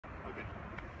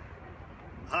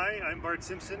Hi, I'm Bart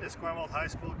Simpson, Esquimalt High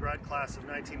School grad class of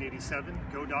 1987.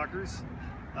 Go Dockers!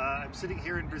 I'm sitting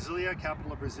here in Brasilia,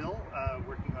 capital of Brazil,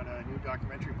 working on a new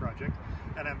documentary project,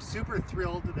 and I'm super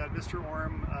thrilled that Mr.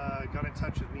 Orm got in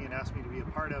touch with me and asked me to be a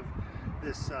part of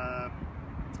this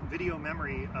video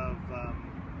memory of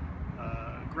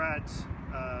grads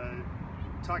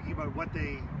talking about what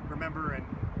they remember and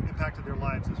impacted their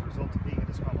lives as a result of being at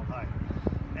Esquimalt High.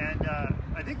 And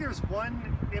I think there's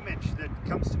one image that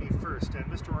comes to me first, and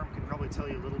Mr. Orm can probably tell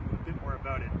you a little bit more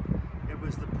about it. It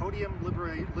was the Podium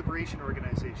Liberation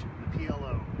Organization, the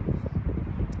PLO.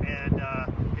 And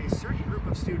a certain group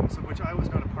of students, of which I was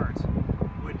not a part,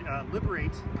 would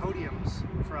liberate podiums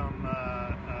from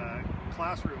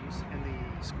classrooms in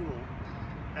the school,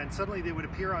 and suddenly they would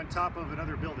appear on top of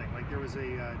another building. Like there was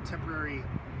a temporary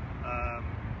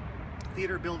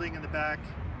theater building in the back,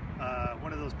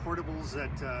 one of those portables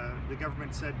that the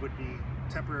government said would be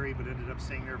temporary but ended up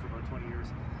staying there for about 20 years.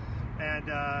 And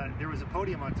there was a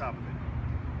podium on top of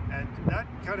it. And that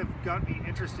kind of got me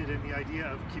interested in the idea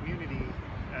of community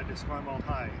at Esquimalt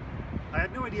High. I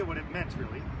had no idea what it meant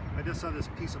really. I just saw this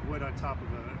piece of wood on top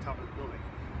of the building.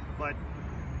 But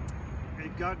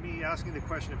it got me asking the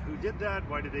question of who did that,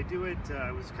 why did they do it?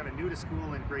 I was kind of new to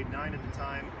school in grade 9 at the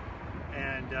time.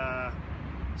 And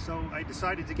so I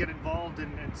decided to get involved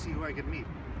and see who I could meet.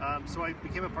 So I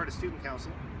became a part of student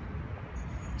council.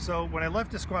 So when I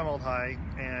left Esquimalt High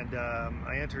and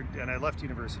I left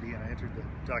university and I entered the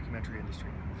documentary industry,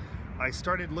 I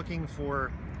started looking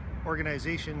for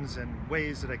organizations and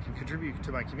ways that I can contribute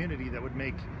to my community that would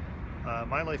make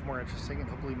my life more interesting and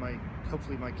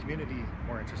hopefully my community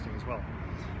more interesting as well.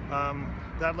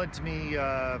 That led to me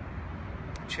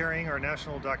chairing our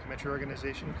national documentary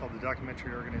organization called the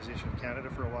Documentary Organization of Canada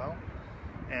for a while,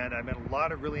 and I met a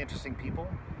lot of really interesting people,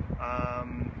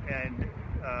 and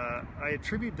I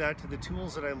attribute that to the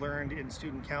tools that I learned in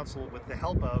student council with the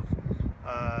help of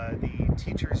the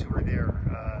teachers who were there,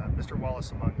 Mr.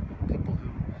 Wallace among them, people who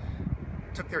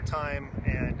took their time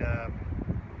and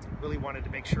really wanted to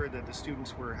make sure that the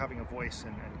students were having a voice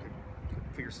and could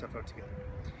figure stuff out together.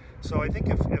 So I think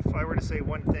if I were to say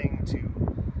one thing to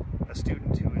a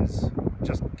student who is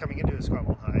just coming into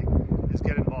Esquimalt High, is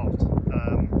get involved.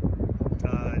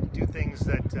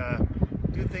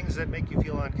 Do things that make you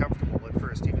feel uncomfortable at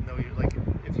first, even though you like it.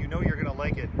 If you know you're going to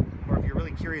like it, or if you're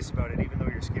really curious about it, even though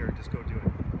you're scared, just go do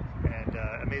it, and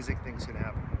amazing things can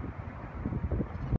happen.